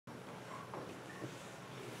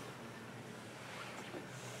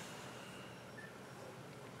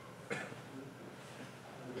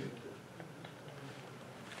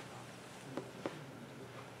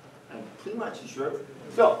much sure.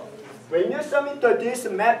 So when you submit this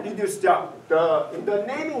map reduce job, in the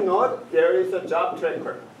naming node there is a job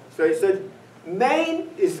tracker. So it's a main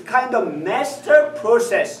is kind of master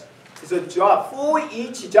process. It's a job for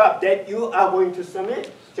each job that you are going to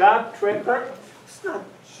submit. Job tracker. It's not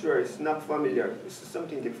sure. It's not familiar. It's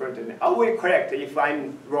something different. I will correct if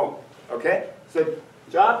I'm wrong. Okay. So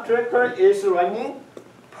job tracker is running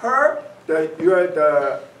per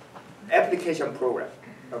the application program.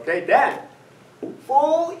 Okay. Then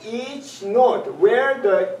for each node where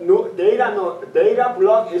the data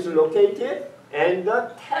block is located, and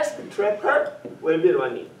the task tracker will be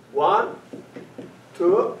running. 1,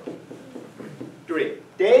 2, 3.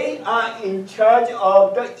 They are in charge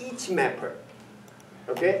of each mapper.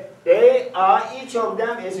 Okay, each of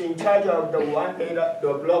them is in charge of the block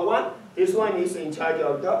 1. This one is in charge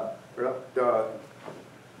of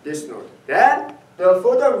this node. Then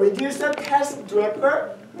for the reducer task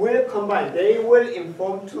tracker will combine. They will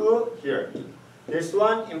inform to here. This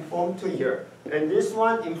one inform to here, and this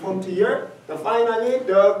one inform to here. Finally,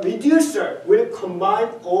 the reducer will combine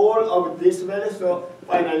all of these values. So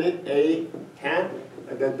finally, A 10,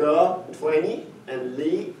 and then the 20, and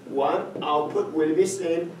Li 1 output will be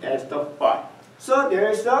same as the 5. So there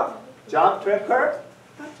is the job tracker,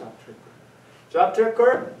 job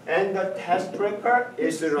tracker, and the task tracker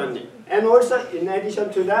is running. And also, in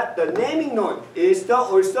addition to that, the naming node is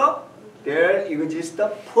also there exists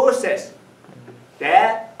the process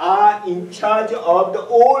that are in charge of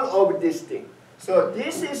all of these things. So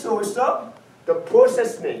this is also the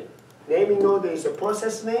process name. Naming node is a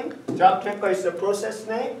process name, job tracker is a process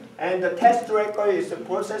name, and the test tracker is a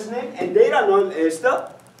process name, and data node is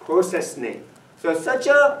the process name. So such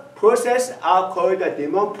a process are called the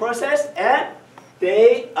daemon process, and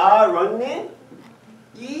they are running.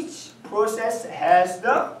 Each process has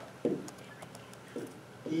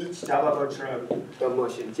each Java virtual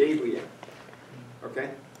machine, JVM.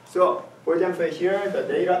 Okay, so for example here the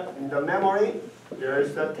data in the memory, there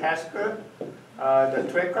is the task, the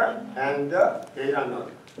tracker, and the data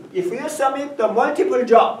node. If you submit the multiple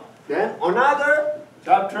job, then another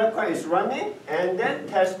job tracker is running, and then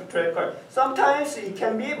task tracker. Sometimes it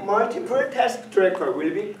can be multiple task tracker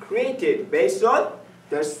will be created based on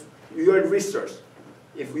your resource.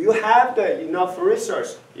 If you have enough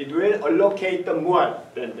resource, it will allocate the more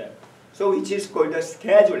than that. So which is called the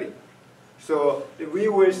scheduling. So we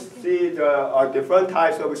will see the different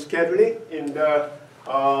types of scheduling in the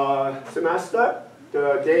semester.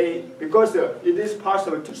 Because it is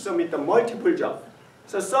possible to submit the multiple job.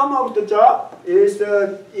 So some of the job is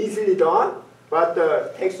easily done,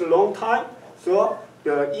 but takes a long time. So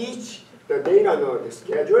the data node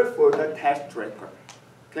schedule for the task tracker.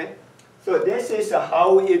 Okay. So this is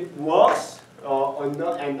how it works on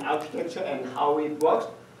an architecture and how it works.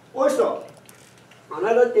 Also,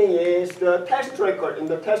 another thing is the task tracker. In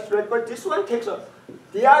the task tracker, this one takes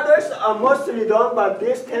the others are mostly done, but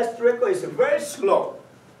this task tracker is very slow.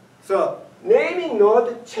 So naming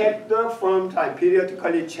node check from time,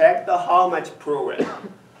 periodically check how much progress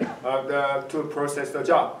to process the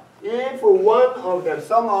job. If one of them,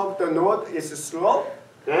 some of the node is slow,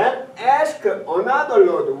 then ask another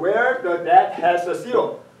node where that has a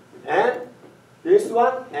 0. And this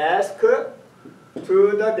one ask to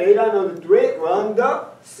the data node 3 run the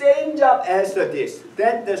same job as this.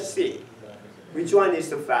 Then the C. Which one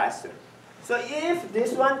is faster? So if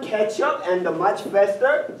this one catch up and much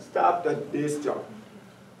faster, stop this job.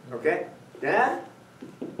 Okay? Then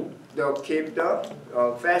they'll keep the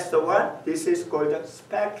faster one. This is called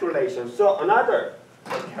speculation. So another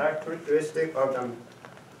characteristic of the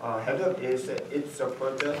Hadoop is it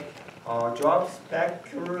supports job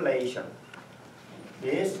speculation.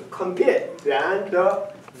 Is compete and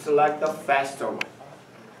select the faster one.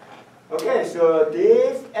 Okay, so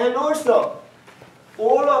this and also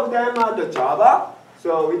all of them are the Java.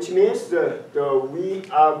 So which means we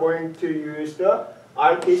are going to use the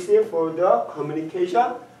RPC for the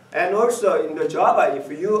communication. And also in the Java, if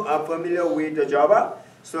you are familiar with the Java,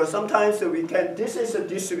 so sometimes we can. This is a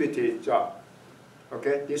distributed job.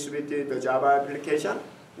 Okay, distributed Java application.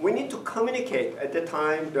 We need to communicate at the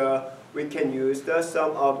time. We can use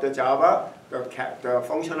some of the Java, the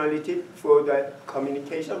functionality for the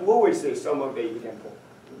communication. We will see some of the examples.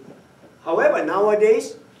 However,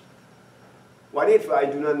 nowadays, what if I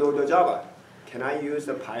do not know the Java? Can I use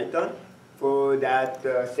the Python for that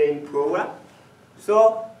same program?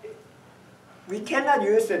 So we cannot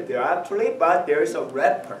use it directly, but there is a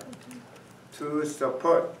wrapper to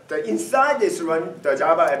support. The inside is the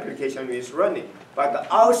Java application is running, but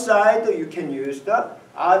the outside you can use the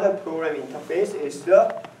other program interface is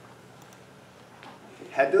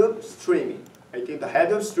Hadoop streaming. I think the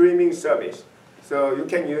Hadoop streaming service. So you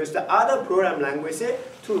can use the other program languages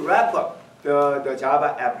to wrap up the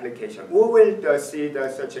Java application. We will see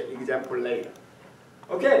such an example later.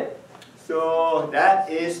 Okay, so that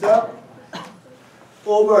is the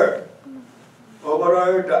overall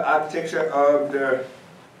the architecture of the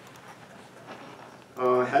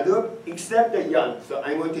Hadoop, except the yarn. So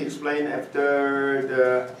I'm going to explain after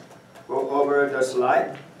the go over the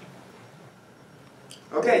slide.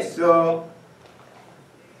 Okay, so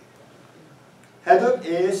Hadoop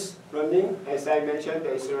is running, as I mentioned,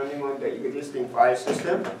 it's running on the existing file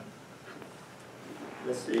system.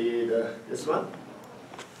 Let's see this one,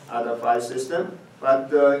 other file system.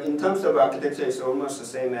 But in terms of architecture, it's almost the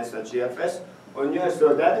same as the GFS.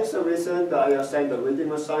 So that is the reason that I assigned the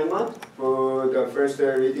reading assignment for the first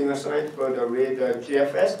reading assignment for the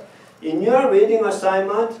GFS. In your reading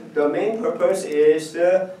assignment, the main purpose is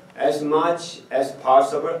as much as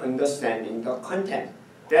possible understanding the content.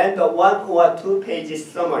 Then the 1 or 2 pages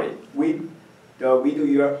summary with do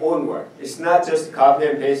your own work. It's not just copy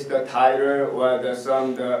and paste the title or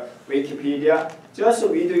the Wikipedia. Just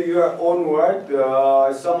with your own work,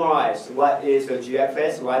 summarize what is the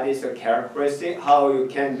GFS, what is the characteristic, how you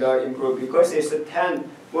can improve. Because it's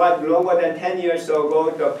longer than 10 years ago,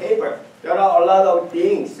 the paper. There are a lot of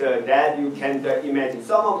things that you can imagine.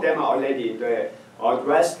 Some of them are already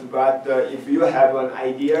addressed, but if you have an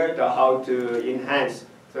idea how to enhance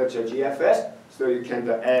such a GFS, so you can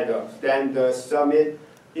add then submit.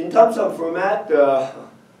 In terms of format,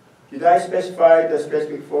 did I specify the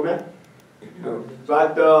specific format? No.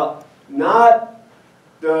 But not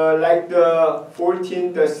like the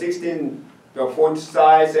 14, the 16, the font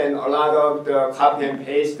size and a lot of the copy and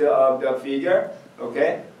paste of the figure.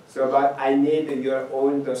 Okay. So, but I need your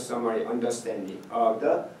own summary understanding of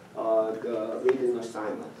the reading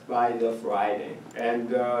assignment by the Friday. And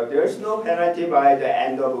there's no penalty by the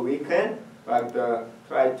end of the weekend, but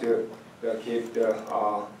try to keep the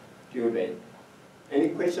due date. Any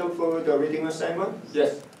question for the reading assignment?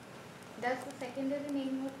 Yes. Does the secondary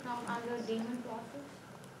name come under daemon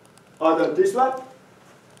process? This one?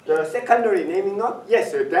 The secondary naming node?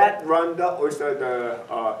 Yes, that runs also the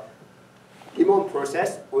daemon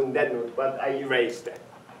process on that node, but I erased that.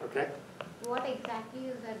 Okay? What exactly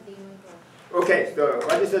is that daemon process? Okay, so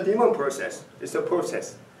what is the daemon process? It's a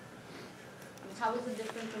process. How is it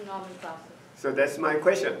different from normal process? So that's my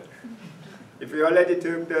question. If you already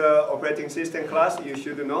took the operating system class, you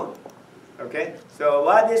should know. Okay, so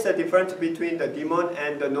what is the difference between the daemon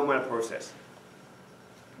and the normal process?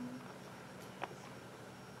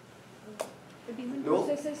 The daemon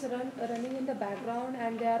process is running in the background,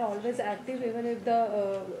 and they are always active even if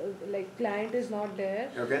the client is not there.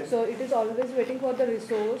 Okay. So it is always waiting for the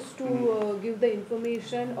resource to give the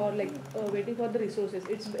information, or waiting for the resources.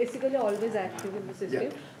 It's basically always active in the system. Yeah.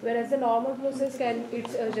 Whereas the normal process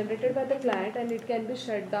it's generated by the client, and it can be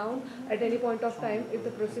shut down at any point of time if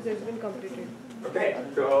the process has been completed. Okay,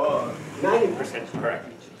 so 90% correct.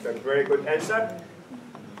 That's a very good answer.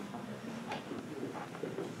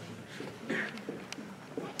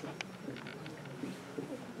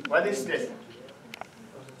 What is this?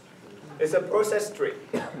 It's a process tree,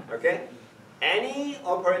 okay? Any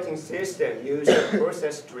operating system uses a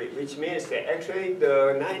process tree, which means that actually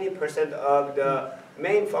the 90% of the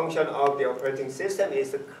main function of the operating system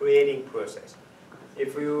is the creating process.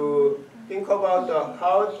 If you think about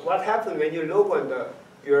what happens when you log on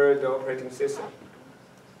the operating system,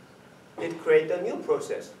 it creates a new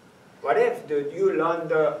process. What if you run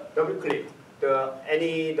double-click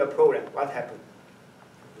the program? What happens?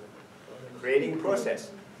 Creating process.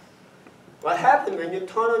 What happens when you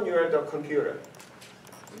turn on the computer?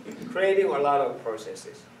 Creating a lot of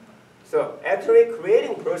processes. So actually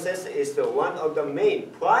creating process is one of the main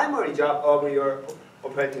primary job of your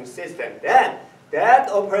operating system. Then that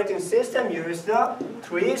operating system uses the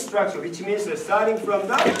tree structure, which means starting from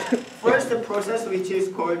the first process, which is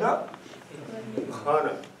called the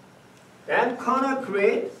kernel. Then kernel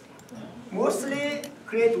mostly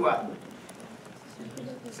create what?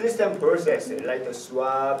 System process, like the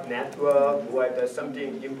swap, network, or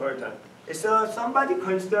something important. So somebody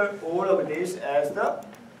consider all of this as the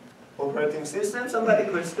operating system. Somebody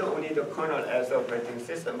consider only the kernel as the operating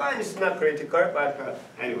system. But it's not critical, but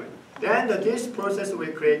anyway. Then this process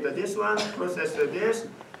will create this one, process this,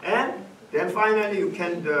 and then finally you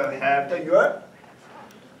can have your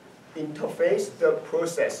interface, the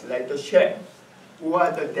process, like the shell or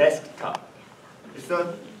the desktop.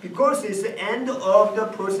 So because it's the end of the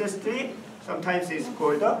process tree, sometimes it's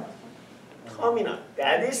called the terminal.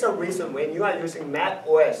 That is the reason when you are using Mac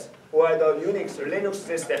OS or the Unix or Linux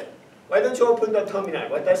system, Why don't you open the terminal?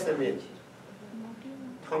 What does that mean?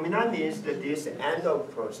 Terminal means that this end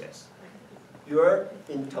of process, your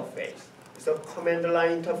interface. It's a command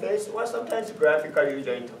line interface or sometimes graphical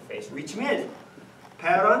user interface, which means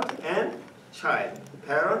parent and child.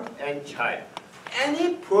 Parent and child.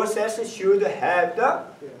 Any process should have the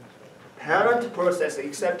parent process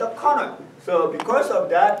except the kernel. So because of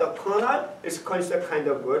that, the kernel is considered kind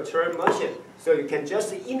of virtual machine. So you can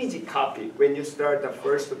just image copy when you start the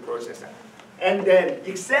first processor. And then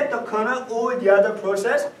except the kernel, all the other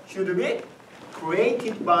process should be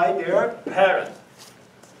created by their parent.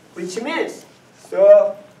 Which means,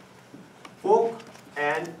 so fork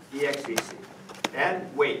and exec and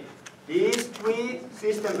wait. These three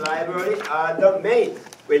system libraries are the main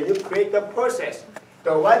when you create the process.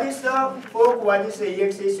 So what is the fork, what is the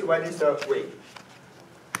exec, what is the wait?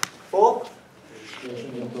 Fork,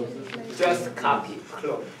 just copy,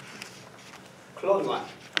 clone. Clone what?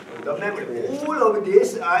 On the memory. All of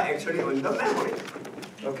these are actually on the memory.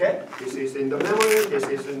 Okay? This is in the memory, this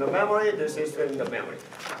is in the memory, this is in the memory.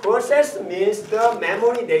 Process means the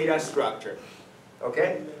memory data structure.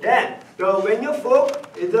 Okay? Then, when you fork,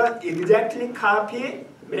 it's exactly copy,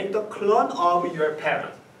 make the clone of your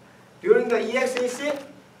parent. During the exec,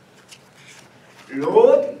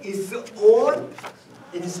 load its own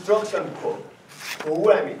instruction code,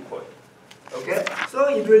 programming code. Okay? So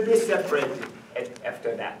it will be separated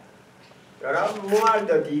after that. There are more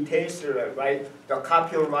the details, right? The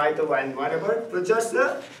copy and write and whatever, but just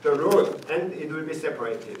the load, and it will be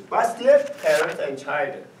separated. But still, parent and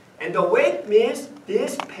child. And the wait means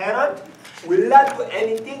this parent will not do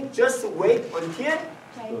anything, just wait until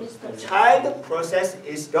child process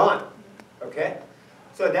is done. Okay?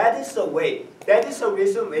 So that is the wait. That is the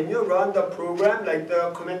reason when you run the program, like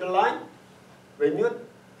the command line, when you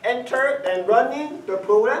enter and running the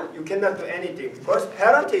program, you cannot do anything because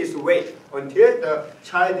parent is wait until the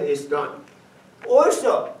child is done.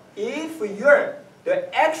 Also, if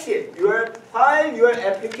the exit while your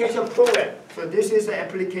application program, so this is an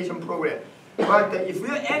application program, but if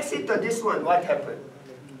you exit this one, what happened?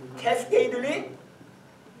 Cascadely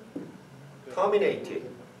terminated,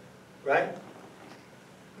 right?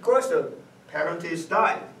 Because the parent is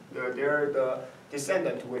died, the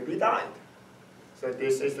descendant will be died. So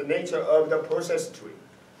this is the nature of the process tree.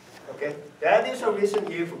 Okay, that is the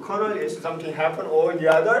reason if kernel is something happen, all the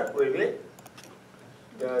other will be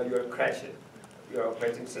your crashing. Your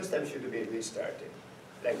operating system should be restarted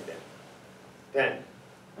like that. Then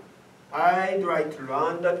I try to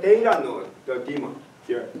run the data node, the daemon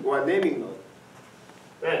here, or naming node.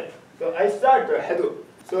 Then so I start the Hadoop.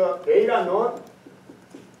 So data node,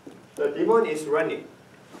 the daemon is running,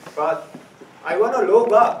 but I want to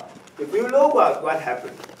log out. If you log out, what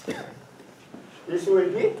happens? This will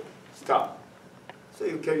be stopped. So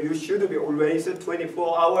you should be always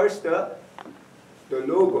 24 hours the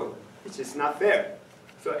log on, which is not fair.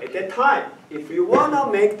 So at that time, if you want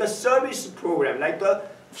to make the service program, like the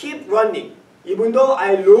keep running, even though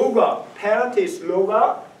I log out, parent is log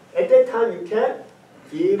out, at that time you can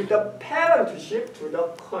give the parentship to the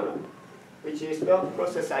kernel, which is the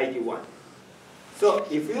process ID 1. So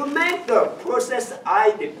if you make the process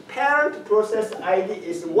ID, parent process ID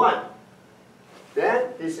is 1,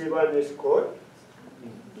 then this one is called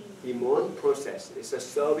daemon process. It's a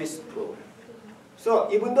service program.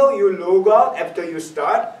 So even though you log out after you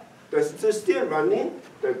start, it's still running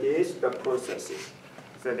the processes.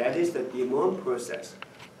 So that is the daemon process.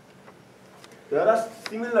 There are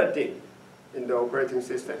similar things in the operating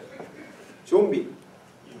system. Zombie.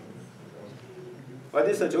 What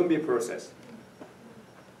is a zombie process?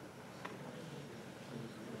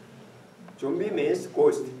 Zombie means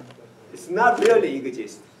ghost. It's not really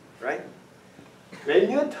exist, right? When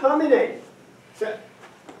you terminate, so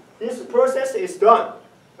this process is done,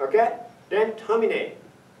 okay? Then terminate,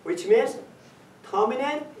 which means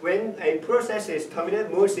terminate, when a process is terminated,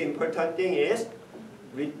 most important thing is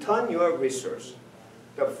return your resource,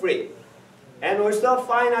 the free. And also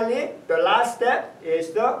finally, the last step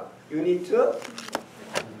is you need to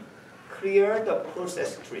clear the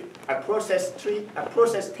process tree, a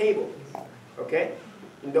process table, okay,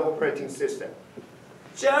 in the operating system.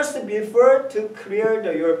 Just before to clear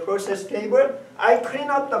your process table, I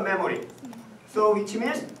clean up the memory. So which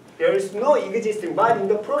means there is no existing, but in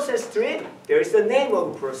the process tree, there is the name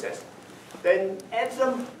of the process. Then at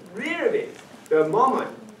some little bit, the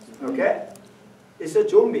moment, okay, it's a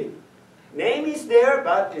zombie. Name is there,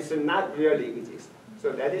 but it's not really exist.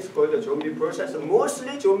 So that is called the zombie process.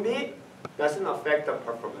 Mostly zombie doesn't affect the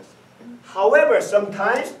performance. However,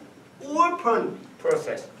 sometimes orphan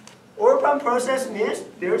process. Orphan process means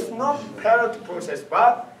there is no parent process,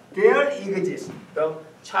 but there exists the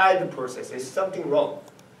child process. Is something wrong.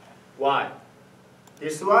 Why?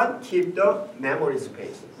 This one keep the memory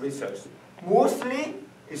space, resource. Mostly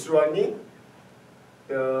it's running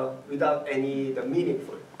without any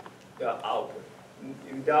meaningful output,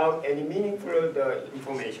 without any meaningful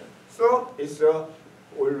information. So it's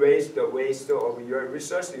always the waste of your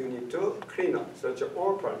resource. You need to clean up such an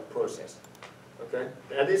open process. Okay,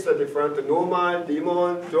 that is the different normal,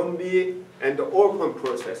 demon, zombie, and the open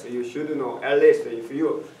process. You should know at least if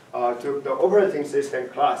you took the operating system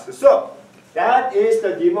class. So that is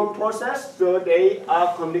the demon process. So they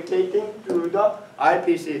are communicating through the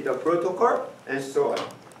RPC, the protocol, and so on.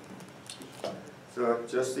 So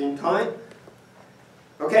just in time.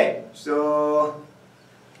 Okay, so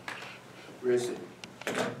where is it?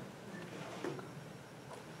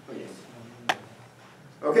 Oh, yes.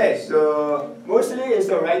 Okay, so mostly it's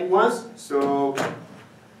the right ones. So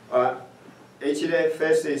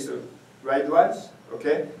HDFS is right ones.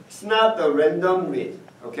 Okay, it's not the random read.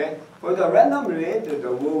 Okay, for the random read, we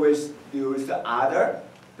will use the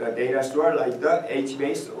data store like the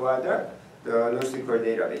HBase or the NoSQL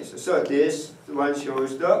database. So this one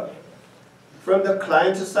shows from the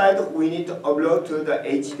client side, we need to upload to the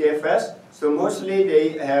HDFS. So mostly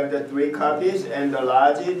they have the 3 copies and the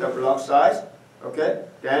large, the block size. Okay,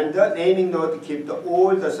 then the naming node keep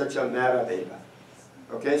all the such a metadata.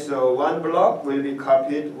 Okay, so one block will be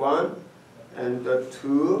copied 1 and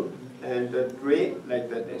 2 and 3 like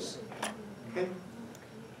this. Okay.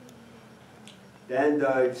 Then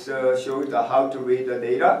it shows how to read the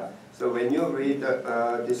data. So when you read,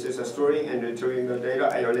 this is a storing and retrieving the data,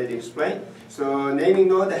 I already explained. So naming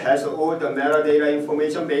node has all the metadata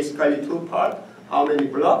information, basically 2 parts, how many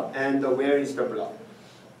blocks and where is the block.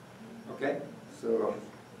 Okay, so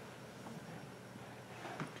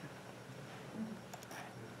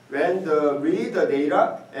when read the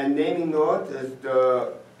data and naming node is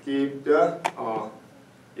give the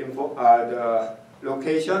the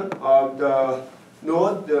location of the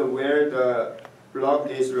node where the block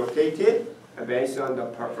is located based on the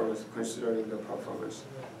performance, considering the performance.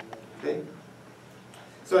 Okay.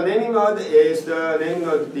 So naming node is the naming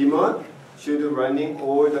node daemon should running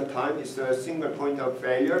all the time. It's a single point of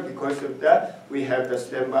failure. Because of that, we have the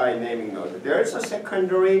standby naming node. There is a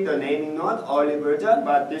secondary the naming node early version,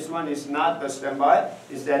 but this one is not the standby.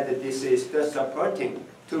 Instead, this is the supporting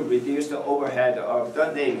to reduce the overhead of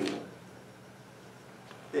the naming node.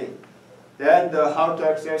 Okay. Then how to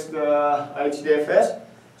access the HDFS.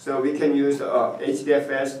 So we can use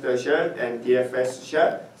HDFS the shell and DFS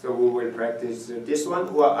shell. So we will practice this one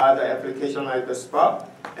or other application like the Spark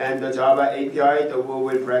and the Java API. We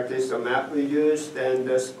will practice the MapReduce and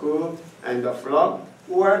the Scoop and the Flow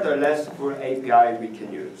or the RESTful API we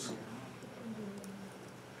can use.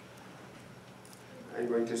 I'm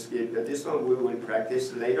going to skip this one. We will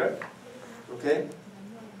practice later. Okay.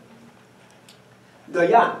 The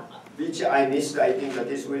yarn, which I missed, I think that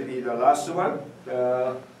this will be the last one.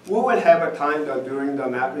 We will have a time during the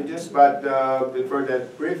MapReduce, but before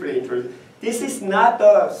that, briefly introduce. This is not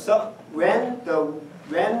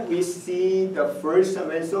when we see the first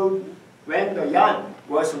when the yarn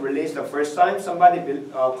was released the first time, somebody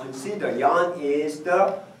will consider yarn is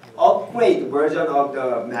the upgrade version of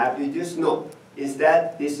the MapReduce. No,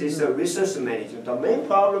 instead this is a resource management. The main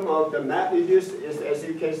problem of the MapReduce is, as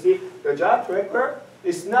you can see, the job tracker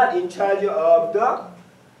is not in charge of the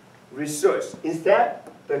resource. Instead,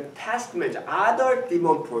 the task manager, other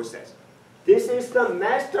daemon process. This is the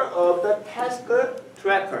master of the task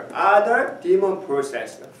tracker, other daemon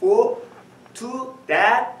process to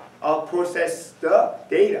that process the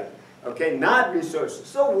data. Okay, not resource.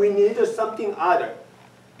 So we need something other.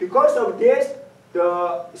 Because of this,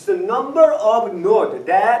 it's the number of nodes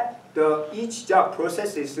that each job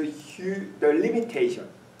process is huge, the limitation.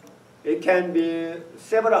 It can be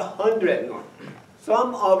several hundred nodes.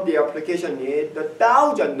 Some of the application need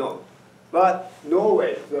 1,000 nodes, but no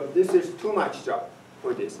way. So this is too much job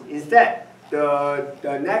for this. Instead,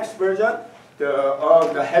 the next version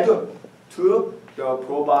of the Hadoop to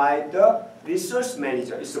provide the resource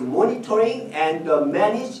manager is monitoring and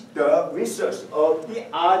manage the resource of the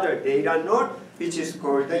other data node, which is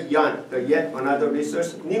called the yarn, the yet another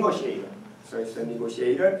resource negotiator. So it's a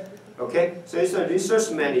negotiator. Okay, so it's a resource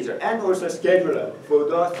manager and also scheduler for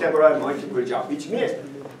the several multiple jobs, which means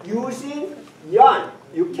using yarn,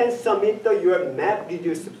 you can submit your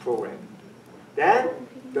MapReduce program. Then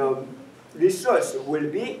the resource will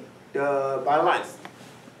be the balance.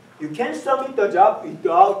 You can submit the job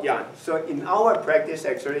without yarn. So in our practice,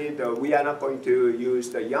 actually, we are not going to use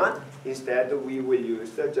the yarn. Instead, we will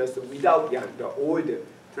use just without yarn, the old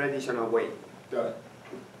traditional way.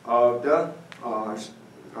 of the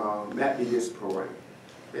MapReduce program.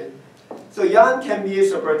 Okay? So Yarn can be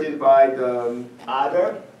supported by the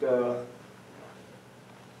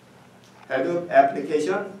Hadoop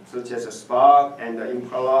application, such as Spark and the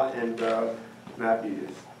Impala and the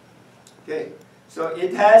MapReduce. Okay, so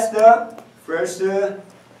it has the first the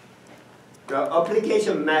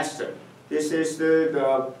application master. This is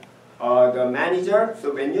the manager.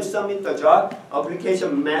 So when you submit the job,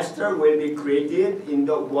 application master will be created in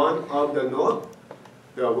the one of the node.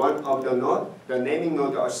 The naming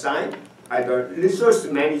node assigned. Either resource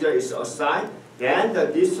manager is assigned, and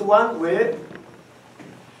this one will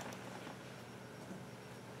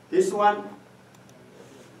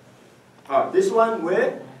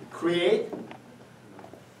create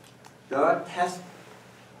the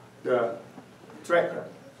tracker,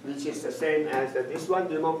 which is the same as this one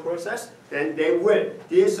daemon process. Then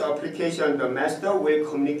this application, the master, will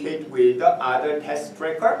communicate with the other test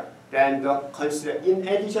tracker. Then in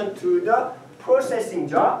addition to the processing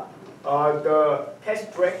job, the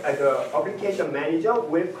application manager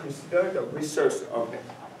will consider the resource of it.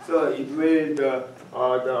 So it will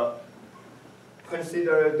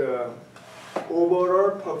consider the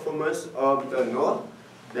overall performance of the node,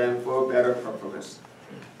 then for better performance.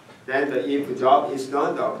 Then if the job is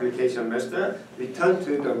done, the application master return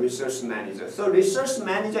to the resource manager. So resource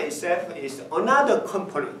manager itself is another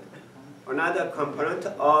component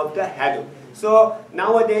of the Hadoop. So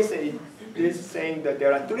nowadays it is saying that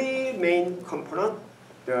there are three main components: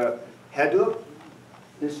 the Hadoop,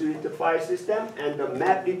 distributed file system, and the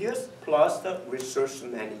MapReduce plus the resource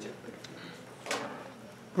manager.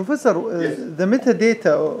 Professor, yes. The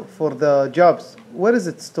metadata for the jobs, where is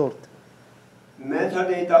it stored?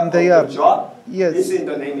 Metadata of the job is in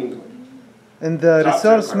the naming node. In the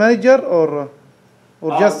resource manager or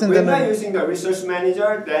just in the... When we are using the resource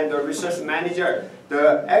manager, then the resource manager,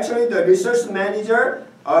 actually the resource manager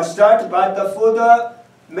starts for the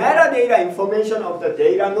metadata information of the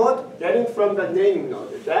data node getting from the naming node.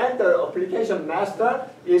 Then the application master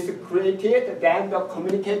is created, then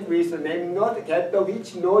communicate with the naming node, get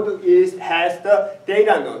which node has the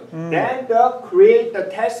data node. Then create the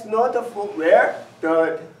test node for where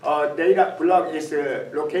the data block is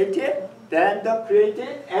located. Then create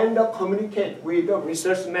it and communicate with the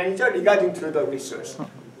resource manager regarding to the resource.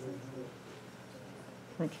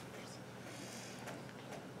 Thank you.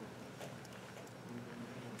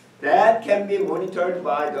 That can be monitored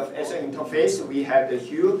by as an interface. We have the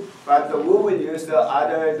Hue, but we will use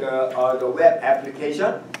the web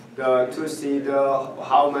application to see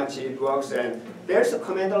how much it works. And there's a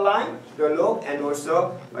command line, the log, and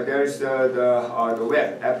also there's the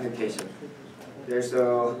web application. There's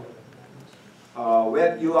a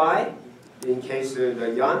web UI in case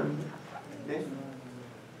the Yarn.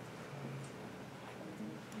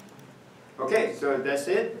 Okay, so that's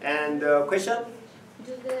it. And question?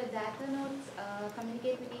 Do the data nodes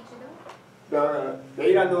communicate with each other? The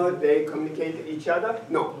data node, they communicate with each other?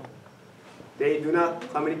 No. They do not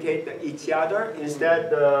communicate with each other. Instead,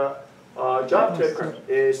 the job tracker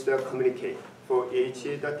is the communicate for each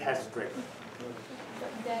the test tracker. So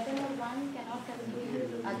data node 1 cannot communicate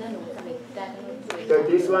with other nodes, like data node 2. So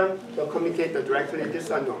this one, they communicate directly, this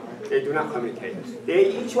one, no. They do not communicate.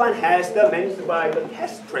 Each one has managed by the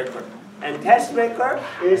test tracker. And test tracker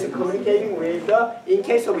is communicating with in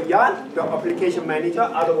case of Yarn, the application manager,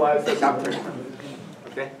 otherwise the job tracker.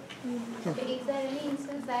 Okay? Okay, is there any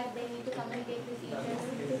instance that they need to communicate with each other?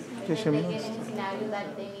 Like in any scenario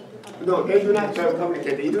that they need to communicate? No, they do not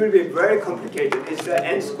communicate. It will be very complicated. It's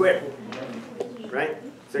n squared, right?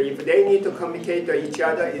 So if they need to communicate to each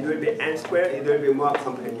other, it will be n squared. It will be more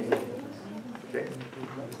complicated. Okay.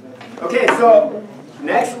 Okay, so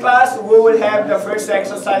next class we will have the first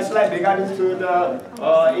exercise lab regarding to the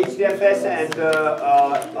HDFS and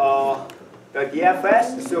the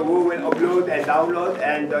DFS. So we will upload and download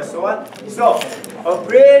and so on. So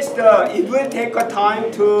please, it will take a time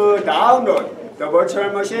to download the virtual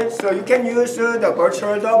machine. So you can use the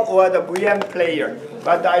VirtualDOM or the VM player.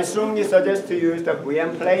 But I strongly suggest to use the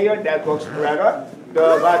VM player. That works better.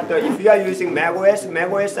 But if you are using macOS,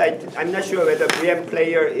 I'm not sure whether VM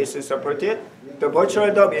player is supported. The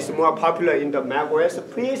VirtualDOM is more popular in the macOS.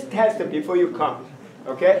 Please test it before you come.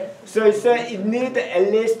 Okay? So it needs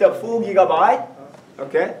at least 4 GB.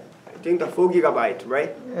 Okay? I think the 4 GB,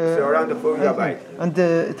 right? So around the 4 GB. And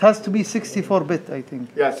it has to be 64-bit, I think.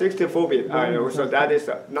 Yeah, 64-bit. So that is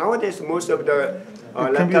nowadays most of the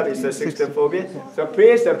laptop is 64-bit. So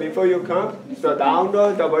please, before you come, so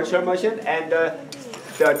download the virtual machine and the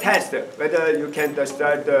test whether you can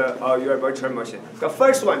start your virtual machine. The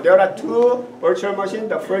first one, there are 2 virtual machines.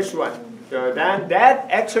 The first one, Then that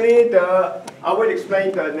actually I will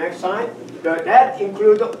explain the next time. That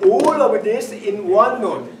includes all of this in one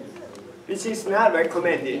node, which is not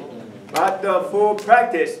recommended. But for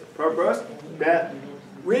practice purpose, that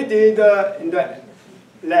we did in the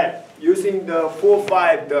lab using the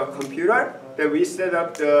 4.5 the computer. That we set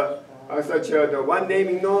up the one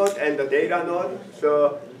naming node and the data node.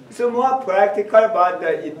 So it's more practical, but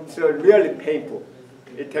it's really painful.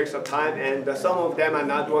 It takes some time, and some of them are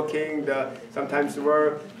not working. Sometimes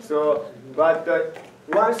work. So, but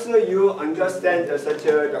once you understand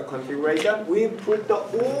the configuration, we put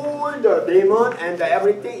all the daemon and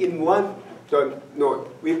everything in one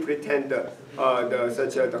node. We pretend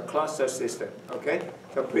the cluster system. Okay.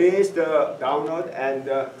 So please download and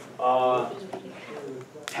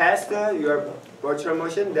test your virtual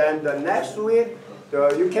machine. Then the next week,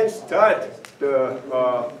 you can start the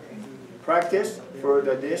practice for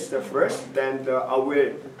this first. Then I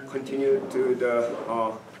will continue to the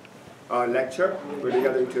lecture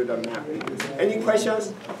regarding to the map. Any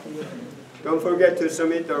questions? Don't forget to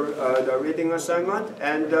submit the reading assignment.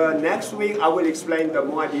 And next week I will explain the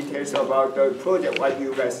more details about the project, what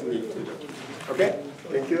you guys need to do. Okay?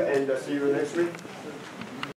 Thank you, and see you next week.